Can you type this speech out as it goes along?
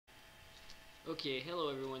Okay, hello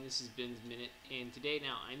everyone, this is Ben's Minute, and today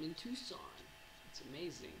now I'm in Tucson. It's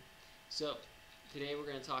amazing. So, today we're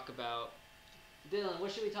going to talk about... Dylan,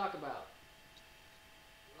 what should we talk about?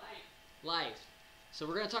 Life. Life. So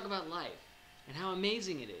we're going to talk about life, and how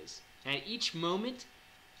amazing it is. And at each moment,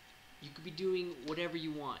 you could be doing whatever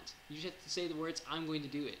you want. You just have to say the words, I'm going to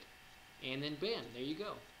do it. And then bam, there you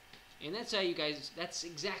go. And that's how you guys, that's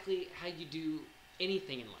exactly how you do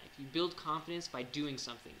anything in life. You build confidence by doing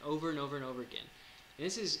something over and over and over again. And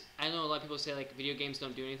this is, I know a lot of people say like video games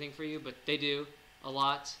don't do anything for you, but they do a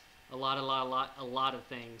lot of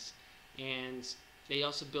things. And they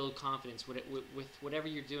also build confidence with whatever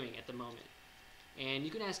you're doing at the moment. And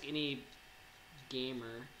you can ask any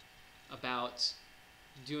gamer about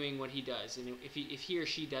doing what he does, and if he or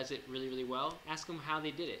she does it really well, ask them how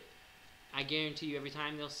they did it. I guarantee you every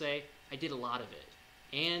time they'll say, I did a lot of it,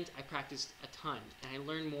 and I practiced a ton, and I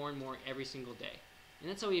learned more and more every single day. And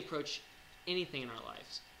that's how we approach anything in our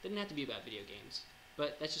lives. It doesn't have to be about video games,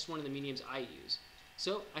 but that's just one of the mediums I use.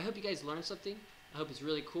 So I hope you guys learned something. I hope it's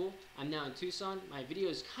really cool. I'm now in Tucson. My video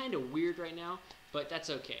is kind of weird right now, but that's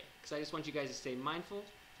okay, because I just want you guys to stay mindful,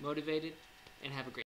 motivated, and have a great day.